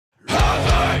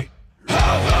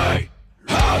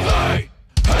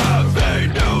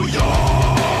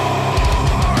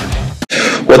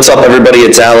What's up, everybody?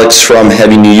 It's Alex from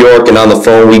Heavy New York, and on the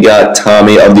phone we got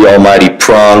Tommy of the Almighty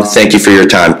Prong. Thank you for your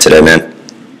time today, man.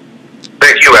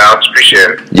 Thank you, Alex. Appreciate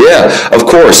it. Yeah, of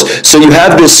course. So you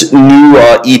have this new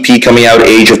EP coming out,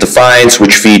 Age of Defiance,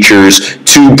 which features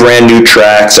 2 brand new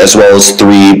tracks as well as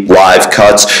 3 live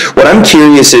cuts. What I'm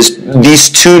curious is, these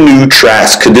 2 new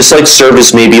tracks, could this serve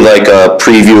as maybe a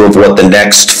preview of what the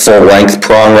next full-length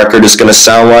Prong record is going to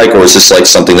sound like, or is this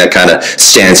something that kind of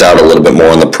stands out a little bit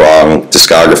more in the Prong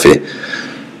discography?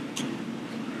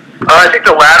 I think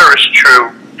the latter is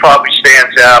true. Probably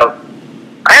stands out.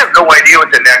 I have no idea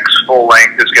what the next full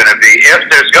length is going to be, if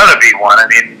there's going to be one. I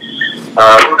mean,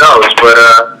 who knows? But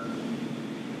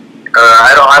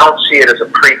I don't see it as a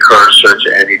precursor to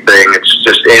anything. It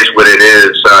just is what it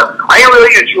is. I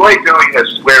really enjoy doing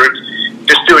this, where it's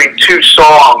just doing 2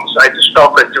 songs. I just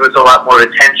felt that there was a lot more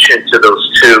attention to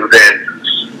those 2 than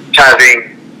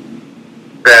having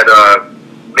that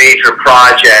major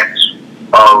project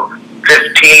of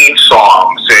 15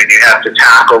 songs, and you have to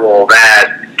tackle all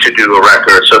that to do a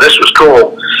record. So this was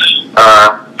cool.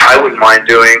 I wouldn't mind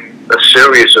doing a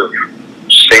series of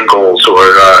singles or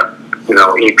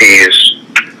EPs.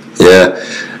 Yeah,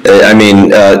 I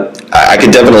mean, I could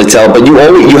definitely tell. But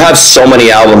you have so many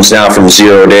albums now, from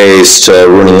 0 Days to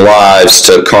Ruining Lives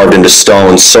to Carved into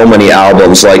Stone. So many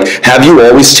albums. Have you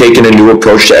always taken a new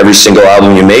approach to every single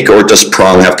album you make, or does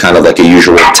Prong have kind of a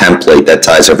usual template that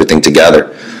ties everything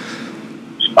together?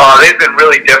 They've been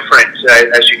really different,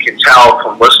 as you can tell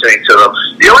from listening to them.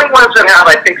 The only ones that have,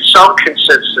 I think, some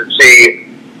consistency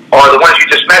are the ones you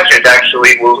just mentioned,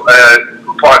 actually,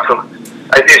 apart from,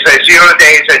 I think, 0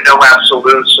 Days and No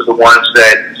Absolutes are the ones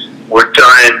that were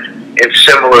done in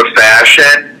similar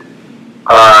fashion.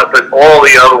 But all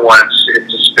the other ones,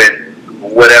 it's just been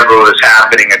whatever was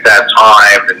happening at that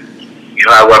time, and,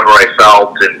 however I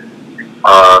felt, and,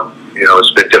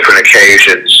 it's been different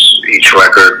occasions, each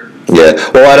record. Yeah,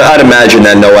 well, I'd imagine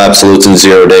that No Absolutes and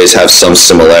 0 Days have some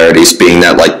similarities, being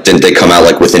that, didn't they come out,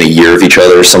 within a year of each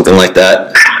other or something like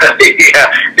that?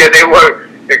 yeah, they were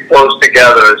close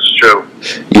together, it's true.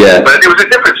 Yeah. But it was a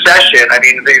different session. I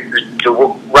mean, the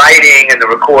writing and the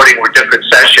recording were different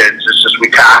sessions. It's just we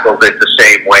tackled it the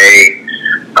same way.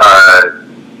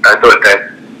 I thought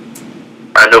that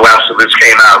No Absolutes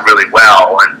came out really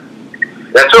well, and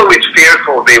that's always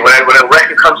fearful of me. When a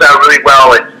record comes out really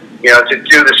well, and to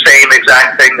do the same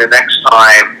exact thing the next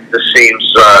time, this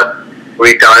seems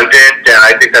redundant, and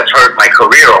I think that's hurt my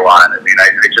career a lot. I mean,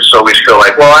 I just always feel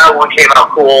well, that one came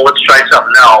out cool, let's try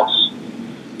something else.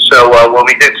 So when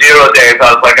we did 0 Days,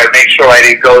 I was I made sure I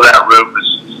didn't go that route.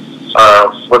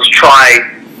 Let's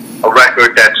try a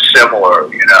record that's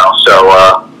similar, So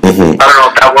I don't know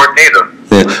if that worked either.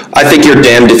 Yeah. I think you're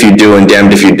damned if you do and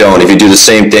damned if you don't. If you do the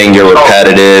same thing, you're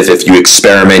repetitive. If you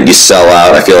experiment, you sell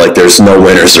out. I feel like there's no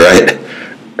winners, right?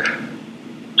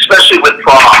 Especially with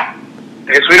Prong,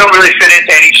 because we don't really fit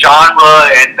into any genre,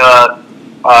 and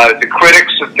the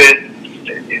critics have been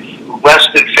less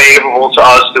than favorable to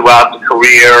us throughout the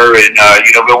career, and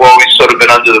we've always sort of been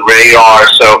under the radar,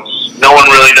 so no one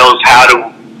really knows how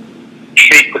to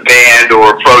treat the band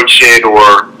or approach it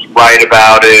or write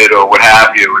about it or what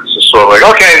have you. It's just sort of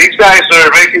okay, these guys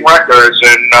are making records,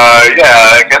 and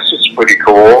yeah, I guess it's pretty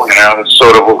cool. That's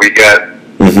sort of what we get.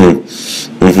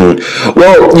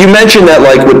 Well, you mentioned that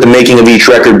with the making of each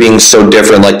record being so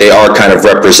different, they are kind of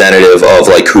representative of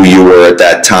who you were at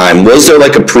that time. Was there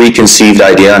a preconceived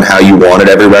idea on how you wanted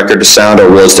every record to sound, or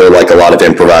was there a lot of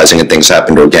improvising and things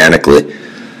happened organically?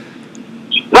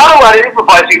 Not a lot of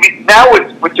improvising. I mean, now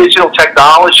with digital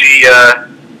technology,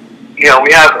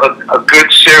 we have a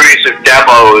good series of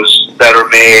demos that are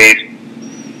made,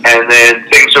 and then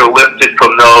things are lifted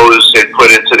from those and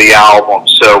put into the album.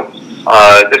 So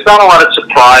there's not a lot of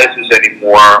surprises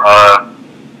anymore.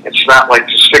 It's not like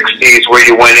the 60s where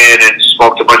you went in and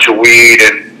smoked a bunch of weed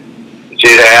and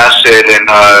did acid and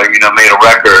made a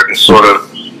record. It's sort of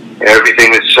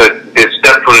everything it's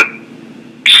definite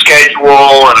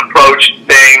schedule and approach to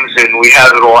things, and we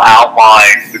have it all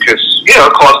outlined because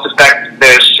cost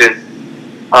effectiveness and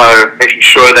making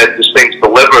sure that this thing's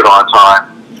delivered on time.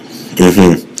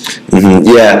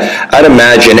 Yeah, I'd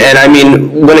imagine. And I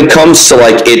mean, when it comes to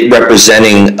it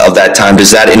representing of that time,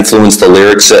 does that influence the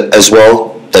lyrics as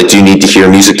well? Do you need to hear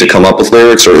music to come up with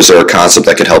lyrics, or is there a concept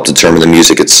that could help determine the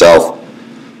music itself?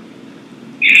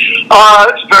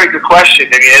 That's a very good question.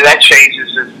 I mean, that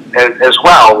changes as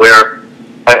well, where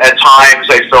at times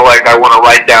I feel like I want to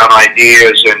write down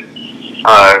ideas, and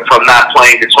if I'm not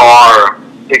playing guitar,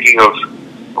 I'm thinking of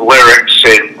lyrics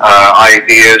and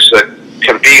ideas that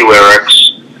can be lyrics.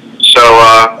 So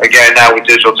again, now with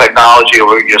digital technology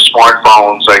or your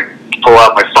smartphones, I pull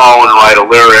out my phone and write a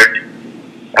lyric,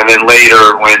 and then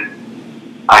later when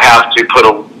I have to put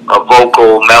a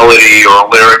vocal melody or a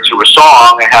lyric to a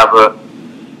song, I have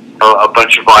a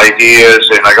bunch of ideas,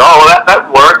 and I go, oh, well,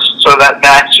 that works, so that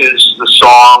matches the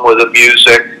song with the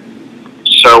music.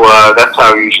 So that's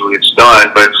how usually it's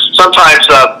done. But sometimes,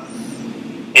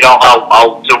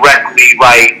 I'll directly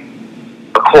write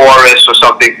a chorus or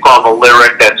something from a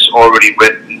lyric that's already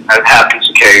written. That happens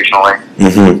occasionally.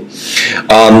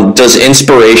 Mm-hmm. Does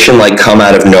inspiration come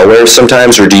out of nowhere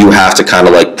sometimes, or do you have to kind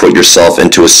of put yourself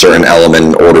into a certain element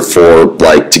in order for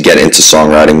to get into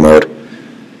songwriting mode?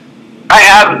 I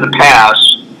have in the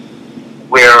past,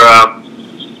 where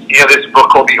there's a book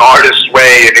called The Artist's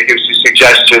Way, and it gives you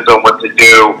suggestions on what to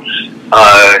do.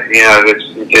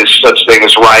 There's such thing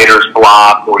as writer's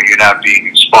block, or you're not being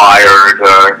inspired,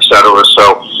 etc.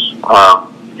 So,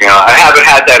 I haven't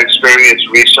had that experience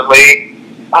recently,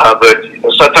 but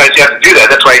sometimes you have to do that.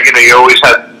 That's why, you always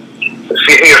have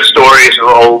stories of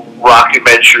old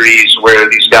documentaries where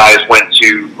these guys went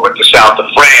to the south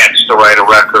of France to write a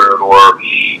record, or,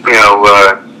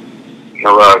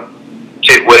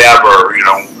 did whatever,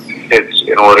 it's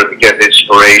in order to get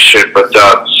inspiration. But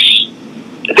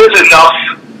there's enough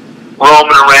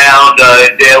roaming around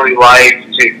in daily life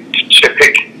to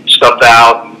pick stuff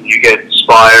out, and you get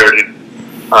inspired. And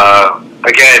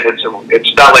again,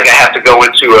 it's not like I have to go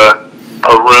into a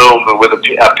room with a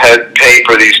pen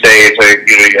paper these days.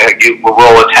 We're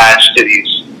all attached to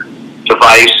these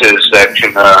devices that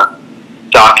can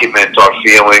document our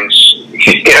feelings.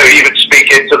 Even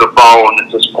speak into the phone at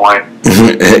this point.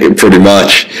 Pretty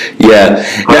much, yeah.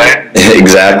 Right.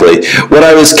 Exactly. What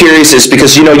I was curious is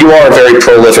because you are a very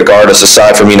prolific artist.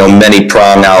 Aside from many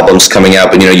Prong albums coming out,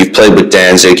 but you've played with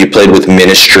Danzig, you played with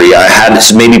Ministry. I had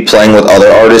maybe playing with other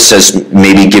artists has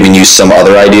maybe given you some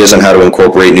other ideas on how to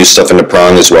incorporate new stuff into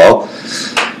Prong as well.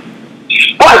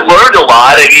 Well, I've learned a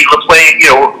lot. I mean, playing,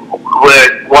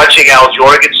 watching Al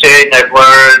Jorgensen, I've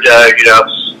learned,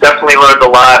 definitely learned a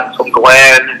lot from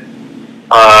Glenn.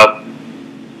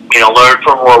 Learned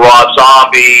from Rob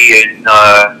Zombie and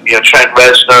Trent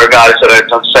Reznor, guys that I've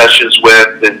done sessions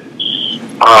with, and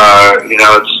I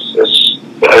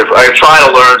try to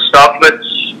learn stuff. But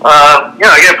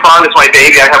again, Prong is my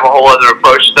baby. I have a whole other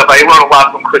approach to stuff. I learned a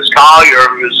lot from Chris Collier,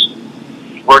 who's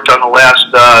worked on the last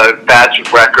batch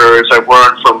of records. I've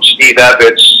learned from Steve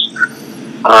Ebbets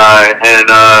and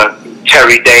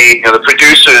Terry Date. The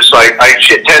producers, I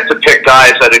tend to pick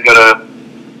guys that are going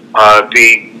to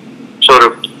be sort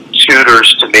of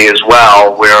tutors to me as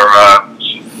well, where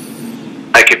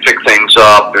I can pick things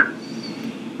up. And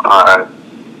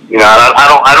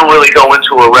I don't really go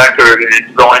into a record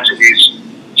and go into these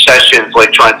sessions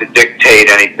trying to dictate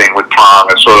anything with Prong.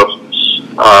 I sort of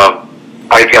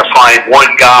I find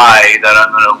one guy that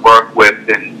I'm going to work with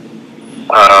and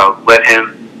let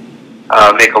him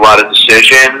make a lot of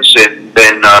decisions, and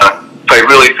then if I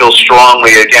really feel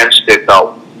strongly against it,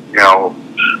 I'll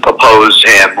oppose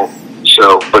him.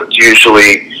 So, but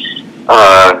usually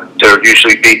they're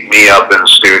usually beating me up in the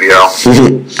studio.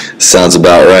 Sounds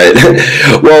about right.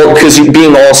 Well, because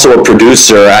being also a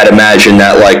producer, I'd imagine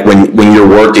that when you're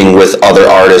working with other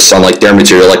artists on their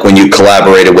material, when you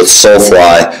collaborated with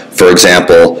Soulfly, for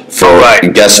example, for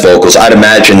guest vocals, I'd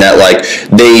imagine that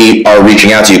they are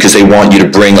reaching out to you because they want you to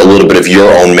bring a little bit of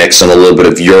your own mix and a little bit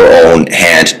of your own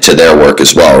hand to their work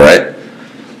as well, right?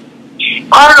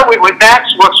 I don't know. When Max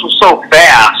works was so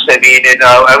fast. I mean, and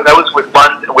I was with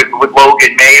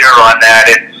Logan Maynard on that,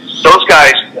 and those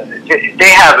guys,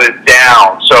 they have it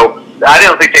down. So I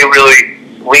don't think they really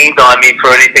leaned on me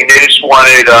for anything. They just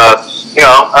wanted,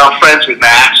 I'm friends with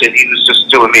Max, and he was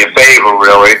just doing me a favor,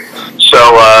 really. So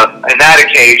on that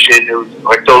occasion, it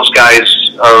was those guys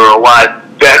are a lot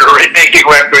better at making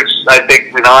records, I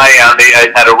think, than I am. They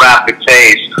had a rapid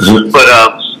pace, but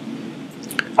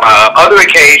other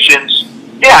occasions.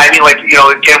 Yeah, I mean,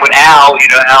 again, with Al,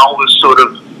 Al was sort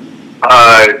of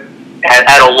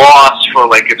at a loss for,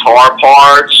 guitar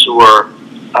parts or,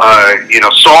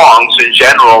 songs in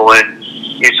general, and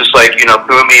he's just,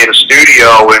 threw me in a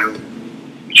studio and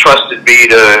trusted me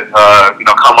to,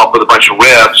 come up with a bunch of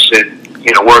riffs and,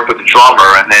 work with the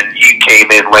drummer, and then he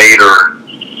came in later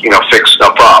and, fixed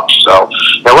stuff up. So,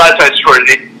 a lot of times for,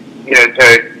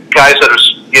 guys that are,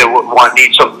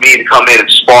 need me to come in and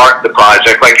spark the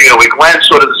project. With Glenn,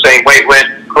 sort of the same way.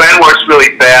 Glenn works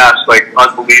really fast,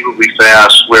 unbelievably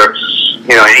fast, where,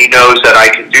 he knows that I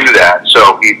can do that.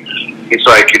 So he's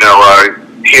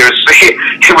here's,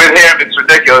 with him, it's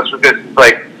ridiculous because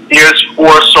it's here's 4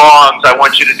 songs, I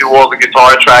want you to do all the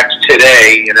guitar tracks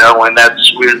today, and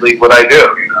that's weirdly what I do,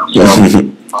 So,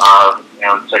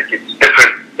 it's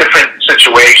different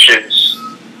situations,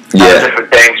 Yeah.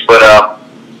 different things. But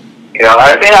you know,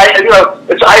 I mean,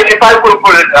 if I would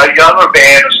put a younger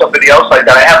band or somebody else like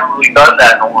that, I haven't really done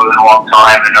that in a long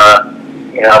time,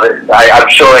 and you know, I'm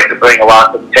sure I could bring a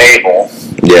lot to the table.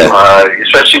 Yeah.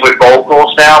 Especially with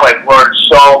vocals now, I've learned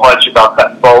so much about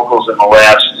vocals in the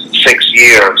last 6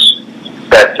 years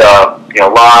that you know,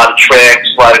 a lot of tricks,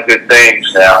 a lot of good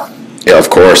things now. Yeah,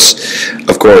 of course,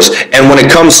 of course. And when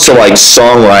it comes to like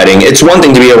songwriting, it's one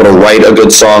thing to be able to write a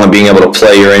good song and being able to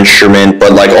play your instrument,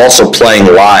 but like also playing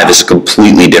live is a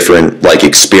completely different like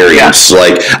experience. Yeah.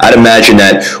 Like I'd imagine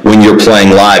that when you're playing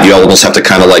live, you almost have to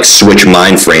kind of like switch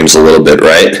mind frames a little bit,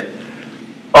 right?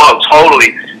 Oh,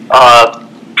 totally.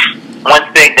 One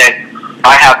thing that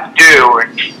I have to do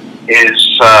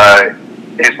is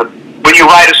when you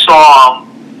write a song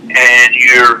and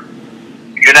you're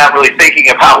not really thinking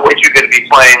about what you're going to be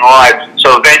playing live.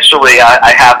 So eventually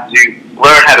I have to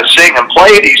learn how to sing and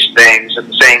play these things at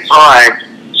the same time.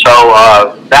 So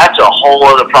that's a whole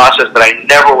other process that I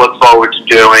never look forward to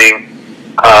doing.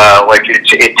 Like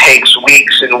it takes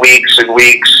weeks and weeks and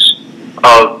weeks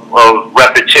of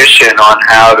repetition on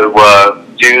how to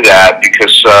do that,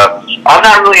 because I'm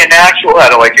not really a natural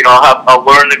at it. Like, you know, I'll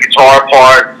learn the guitar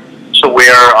part to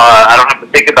where I don't have to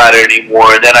think about it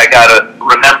anymore. And then I got to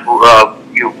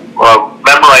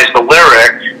memorize the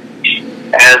lyric,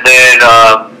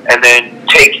 and then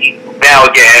taking, now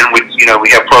again with, you know, we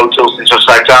have Pro Tools and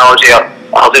psychology,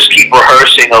 I'll just keep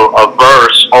rehearsing a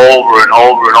verse over and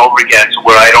over and over again to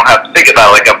where I don't have to think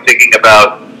about it. Like I'm thinking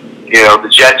about, you know, the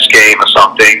Jets game or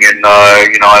something, and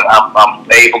you know, I'm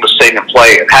able to sing and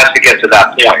play. It has to get to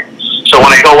that point. So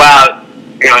when I go out,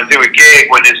 you know, and do a gig,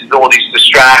 when there's all these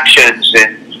distractions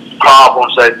and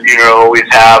problems that you know always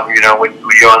have, you know, when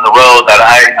you're on the road, that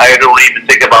I don't even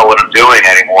think about what I'm doing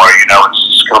anymore. You know, it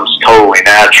just comes totally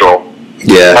natural.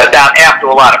 Yeah. After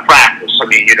a lot of practice. I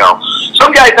mean, you know,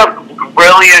 some guys have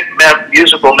brilliant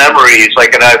musical memories.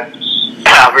 Like, and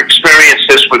I've experienced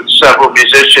this with several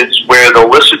musicians where they'll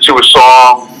listen to a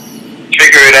song,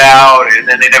 figure it out, and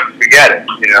then they never forget it.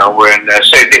 You know, and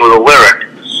same thing with a lyric.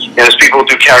 And as people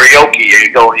do karaoke, and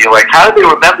you go, and you're like, how do they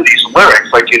remember these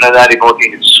lyrics? Like, you're not even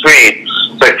looking at the screen.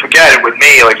 So forget it. With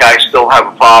me, like, I still have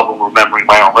a problem remembering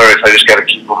my own lyrics. I just got to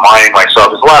keep reminding myself.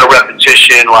 There's a lot of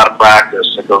repetition, a lot of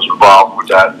practice that goes involved with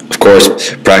that. Of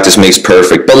course, practice makes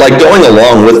perfect. But like going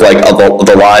along with like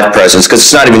the live presence, because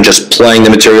it's not even just playing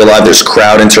the material live. There's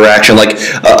crowd interaction. Like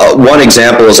one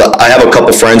example is I have a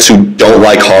couple friends who don't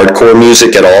like hardcore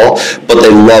music at all, but they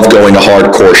love going to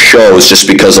hardcore shows just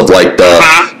because of like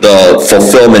the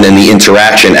fulfillment and the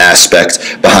interaction aspect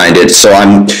behind it.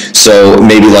 So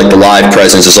maybe like the live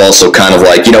presence is also kind of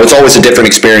like, you know, it's always a different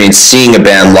experience seeing a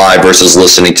band live versus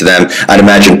listening to them. I'd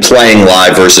imagine playing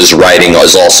live versus writing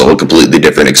is also a completely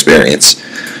different experience.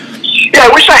 Yeah,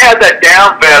 I wish I had that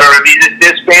down better. I mean,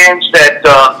 there's bands that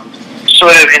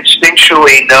sort of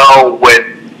instinctually know what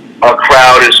a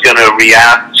crowd is going to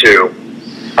react to.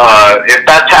 If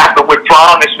that's happened with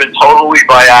Prong, it's been totally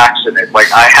by accident.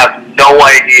 Like, I have no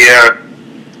idea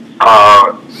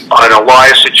on a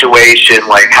live situation,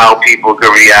 like, how people can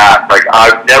react. Like,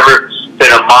 I've never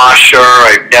been a mosher.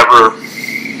 I've never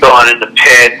gone in the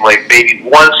pit, like, maybe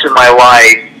once in my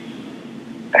life.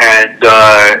 And,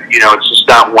 you know, it's just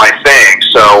not my thing.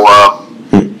 So,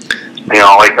 you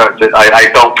know, like, I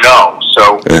don't know.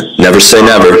 So never say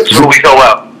never. So we go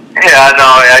up. Yeah, no,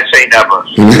 I say never.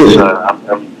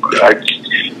 I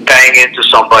bang into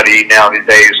somebody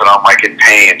nowadays and I'm like in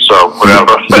pain, so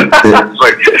whatever.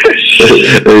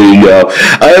 There you go.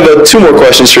 I have 2 more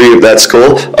questions for you, if that's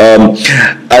cool.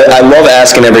 I love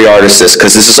asking every artist this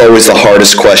because this is always the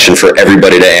hardest question for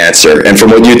everybody to answer. And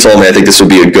from what you told me, I think this would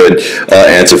be a good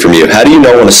answer from you. How do you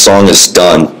know when a song is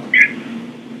done?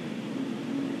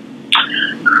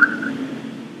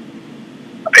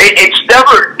 It's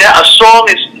never, a song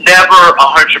is never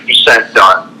 100%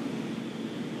 done.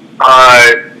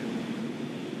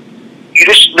 You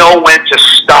just know when to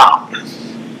stop,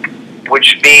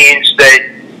 which means that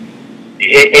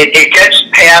it gets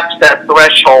past that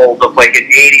threshold of like an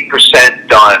 80%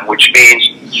 done, which means,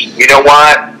 you know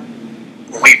what,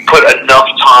 we put enough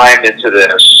time into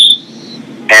this,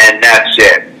 and that's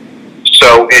it.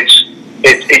 So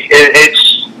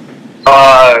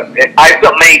I've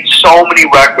made so many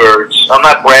records. I'm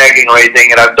not bragging or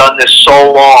anything, and I've done this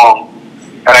so long,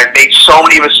 and I've made so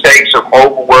many mistakes of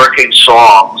overworking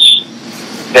songs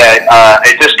that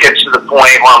it just gets to the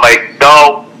point where I'm like,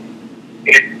 no,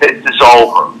 it is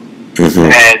over. Mm-hmm.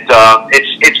 And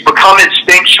it's become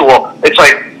instinctual. It's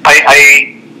like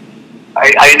I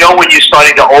I know when you're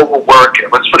starting to overwork it.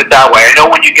 Let's put it that way. I know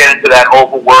when you get into that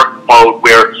overwork mode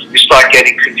where you start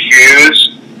getting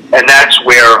confused, and that's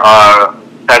where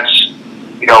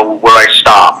where I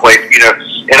stop. Like,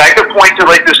 and I could point to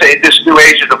like this new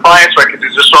Age of Defiance record.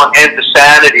 There's a song "End the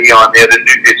Sanity" on there. I'm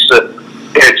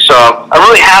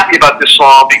really happy about this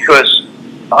song because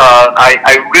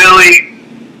I really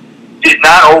did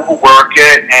not overwork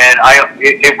it, and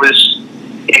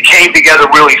it came together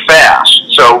really fast.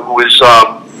 So it was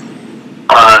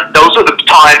those are the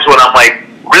times when I'm like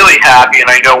really happy, and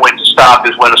I know when to stop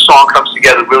is when a song comes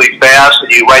together really fast,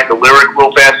 and you write the lyric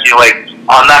real fast, and you're like,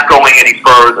 I'm not going any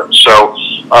further. So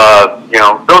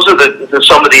those are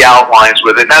some of the outlines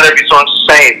with it. Not every song's the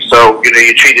same, so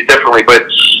you treat it differently. But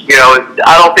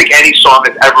I don't think any song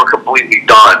is ever completely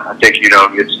done. I think you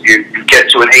get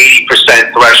to an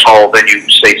 80% threshold, then you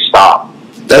say stop.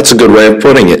 That's a good way of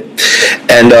putting it.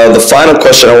 And the final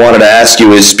question I wanted to ask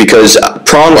you is, because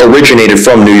Prong originated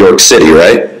from New York City,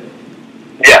 right?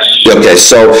 Yes. Okay,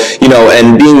 so,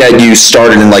 and being that you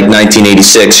started in like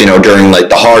 1986, during like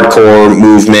the hardcore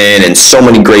movement and so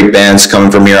many great bands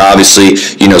coming from here, obviously,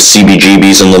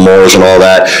 CBGBs and L'Amours and all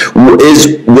that, were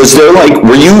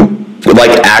you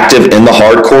like active in the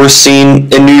hardcore scene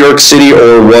in New York City,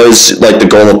 or was like the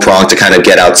goal of Prong to kind of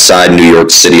get outside New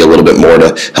York City a little bit more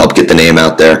to help get the name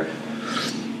out there?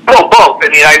 Well, both. I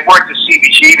mean, I worked at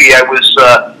CBGB. I was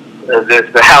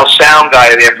the house sound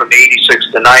guy there from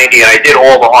 86 to 90, and I did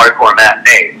all the hardcore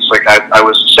matinees. Like, I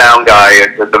was the sound guy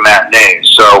at the matinees.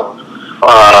 So,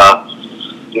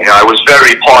 I was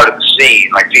very part of the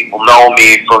scene. Like, people know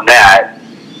me from that.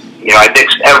 I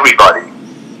mixed everybody.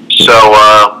 So,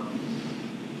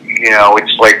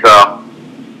 it's like,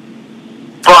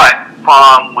 but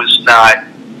Prong was not a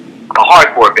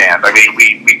hardcore band. I mean,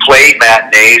 we played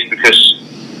matinees because,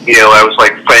 I was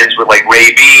like friends with like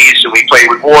Ray B's, and we played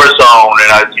with Warzone,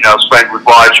 and I was friends with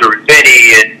Roger and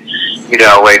Vinny, and,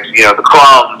 the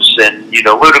Crumbs, and,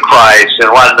 Ludacris, and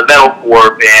a lot of the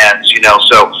metalcore bands,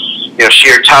 so,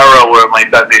 Sheer Terror were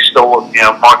they still,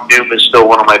 Mark Newman's still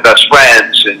one of my best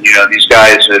friends, and, these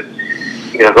guys have,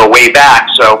 go way back.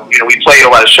 So, we played a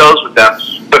lot of shows with them.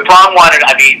 But Prong wanted,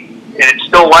 and it's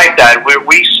still like that. We're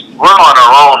on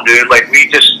our own, dude. Like, we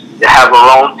just have our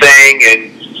own thing,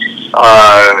 and,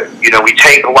 we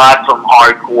take a lot from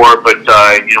hardcore, but,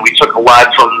 we took a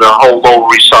lot from the whole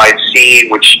Lower East Side scene,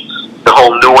 which the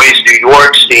whole Noise New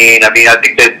York scene. I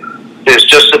think that there's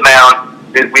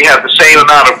we have the same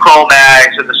amount of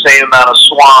Cro-Mags and the same amount of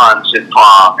Swans in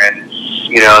Prong, and,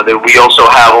 that we also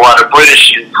have a lot of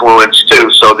British influence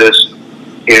too. So there's,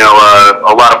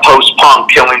 a lot of post-punk.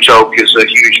 Killing Joke is a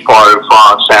huge part of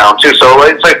Prong sound too. So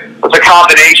it's a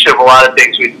combination of a lot of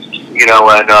things.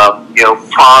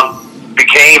 Prong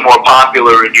became more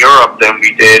popular in Europe than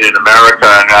we did in America,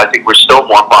 and I think we're still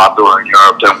more popular in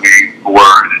Europe than we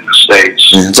were in the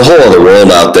States. It's a whole other world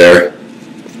out there.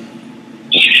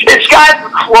 It's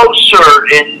gotten closer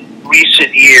in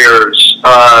recent years,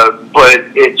 but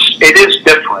it is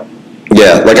different.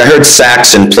 Yeah, like I heard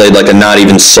Saxon played like a not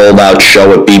even sold out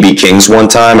show at BB King's one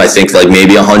time. I think like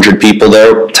maybe 100 people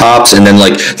there tops, and then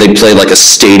like they played like a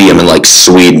stadium in like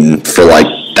Sweden for like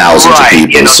thousands of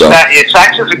people.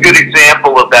 Saxon's a good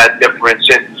example of that difference.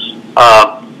 And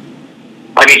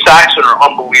Saxon are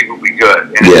unbelievably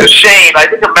good, and it's a shame. I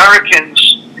think Americans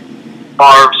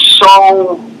are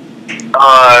so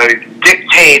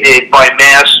dictated by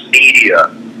mass media,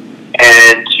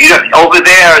 and over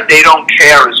there they don't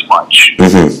care as much.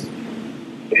 Mm-hmm.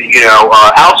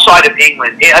 Outside of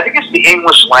England, I think it's the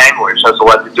English language has a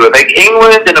lot to do with it. Like,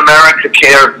 England and America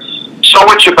care so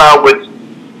much about what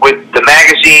the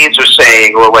magazines are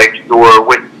saying, or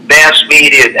with mass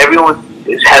media. Everyone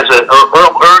has an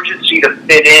urgency to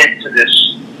fit into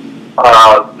this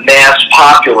mass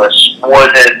populace more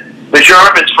than the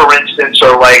Germans, for instance,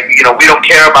 are like, we don't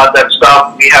care about that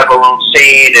stuff. We have our own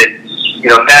scene, and,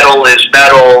 metal is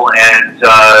metal, and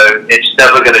it's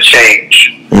never going to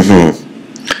change. Mm-hmm.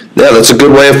 Yeah, that's a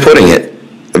good way of putting it.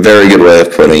 A very good way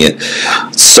of putting it.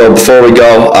 So before we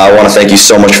go, I want to thank you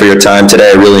so much for your time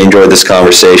today. I really enjoyed this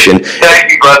conversation.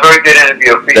 Thank you, Glenn. Very good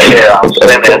interview. Appreciate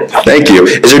it. Thank you.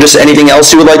 Is there just anything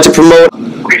else you would like to promote?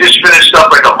 We just finished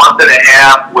up like a month and a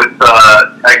half with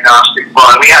Agnostic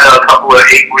Fun. We had a couple of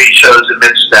 8-week shows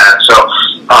amidst that. So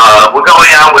we're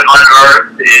going out with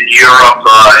Unearthed in Europe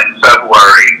in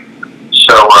February.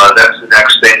 So that's the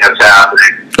next thing that's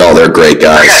happening. Oh, they're great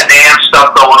guys. I got NAMM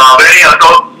stuff going on. But anyhow,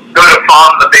 go to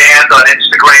Prong the Band on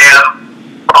Instagram,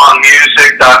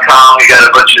 prongmusic.com. We got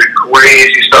a bunch of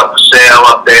crazy stuff for sale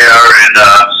up there, and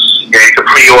you can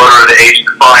pre-order the Age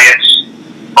of Defiance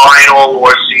vinyl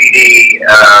or CD,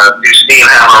 through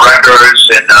Steamhammer Records,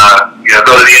 and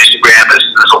go to the Instagram.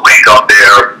 There's a link up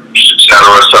there, etc.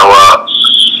 So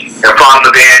from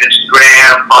the band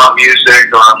Instagram, on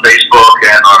music, on Facebook,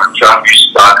 and on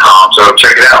truckmusic.com. So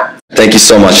check it out. Thank you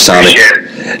so much, Tommy. Appreciate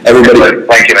it. Everybody,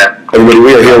 Thank you, man. everybody,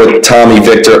 we are here with Tommy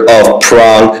Victor of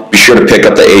Prong. Be sure to pick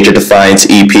up the Age of Defiance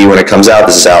EP when it comes out.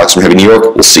 This is Alex from Heavy New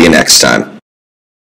York. We'll see you next time.